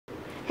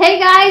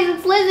guys,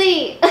 it's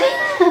Lizzie!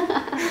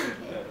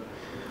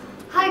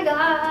 Hi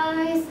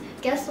guys!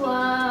 Guess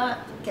what?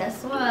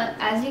 Guess what?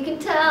 As you can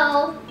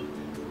tell,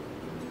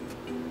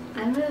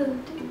 I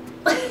moved.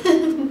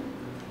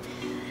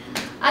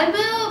 I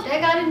moved!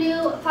 I got a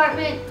new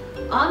apartment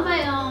on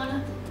my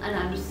own and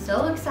I'm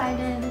so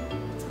excited.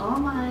 It's all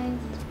mine.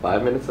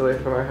 5 minutes away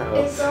from our house.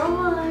 It's all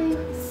mine.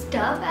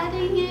 Stop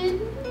adding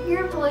in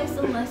your voice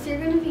unless you're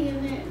gonna be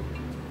in it.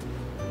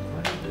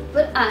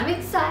 But I'm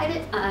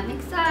excited, I'm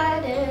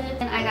excited.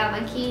 And I got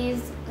my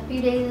keys a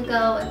few days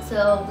ago, and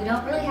so we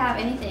don't really have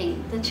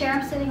anything. The chair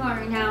I'm sitting on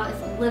right now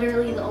is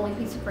literally the only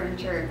piece of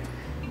furniture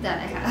that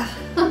I have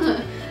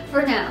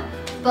for now.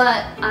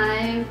 But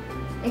I'm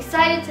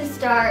excited to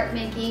start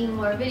making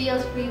more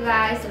videos for you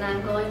guys, and I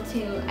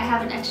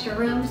have an extra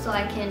room so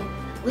I can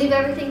leave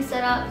everything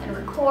set up and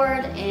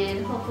record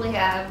and hopefully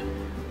have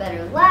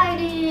better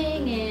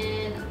lighting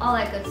and all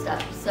that good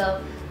stuff.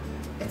 So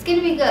it's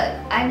gonna be good.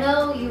 I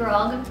know you are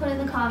all gonna put in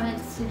the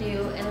comments to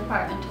do an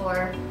apartment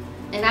tour,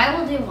 and I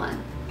will do one.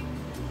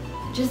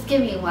 Just give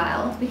me a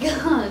while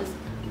because,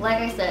 like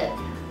I said,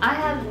 I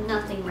have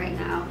nothing right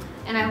now,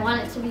 and I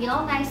want it to be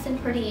all nice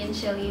and pretty and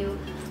show you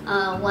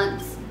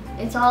once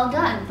it's all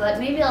done. But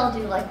maybe I'll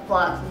do like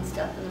vlogs and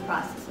stuff in the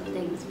process of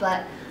things.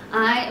 But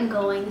I am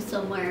going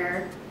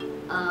somewhere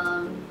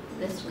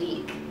this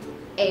week,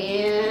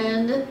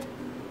 and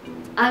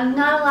I'm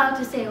not allowed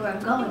to say where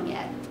I'm going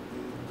yet.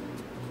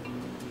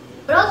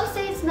 But I'll just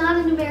say it's not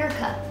in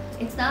America.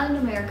 It's not in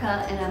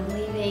America, and I'm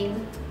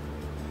leaving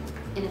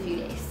in a few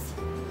days.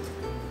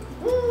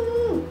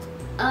 Woo!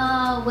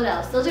 What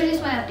else? Those are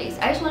just my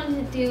updates. I just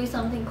wanted to do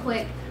something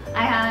quick.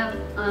 I have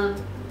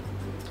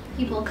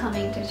people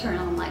coming to turn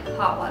on like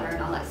hot water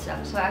and all that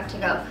stuff, so I have to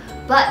go.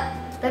 But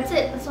that's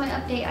it. That's my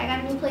update. I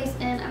got a new place,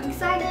 and I'm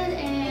excited,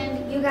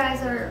 and you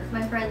guys are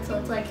my friends, so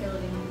it's like you're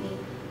living with me.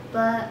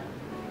 But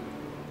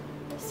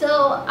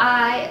so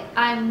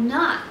I'm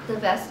not the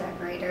best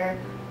decorator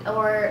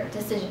or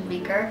decision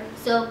maker,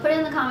 so put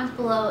in the comments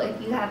below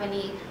if you have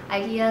any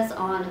ideas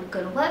on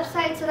good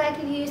websites that I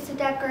could use to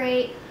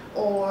decorate,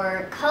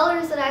 or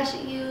colors that I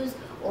should use,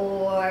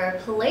 or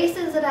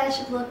places that I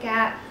should look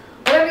at.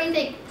 Whatever you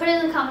think, put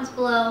it in the comments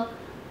below.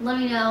 Let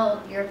me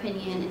know your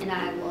opinion and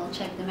I will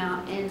check them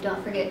out. And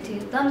don't forget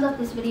to thumbs up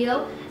this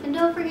video, and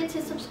don't forget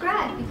to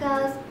subscribe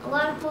because a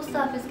lot of cool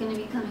stuff is going to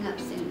be coming up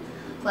soon.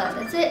 But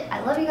that's it. I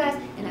love you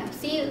guys, and I'll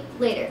see you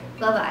later.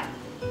 Bye bye.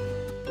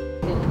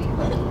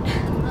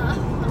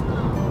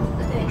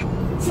 Okay.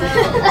 So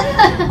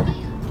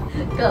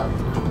go.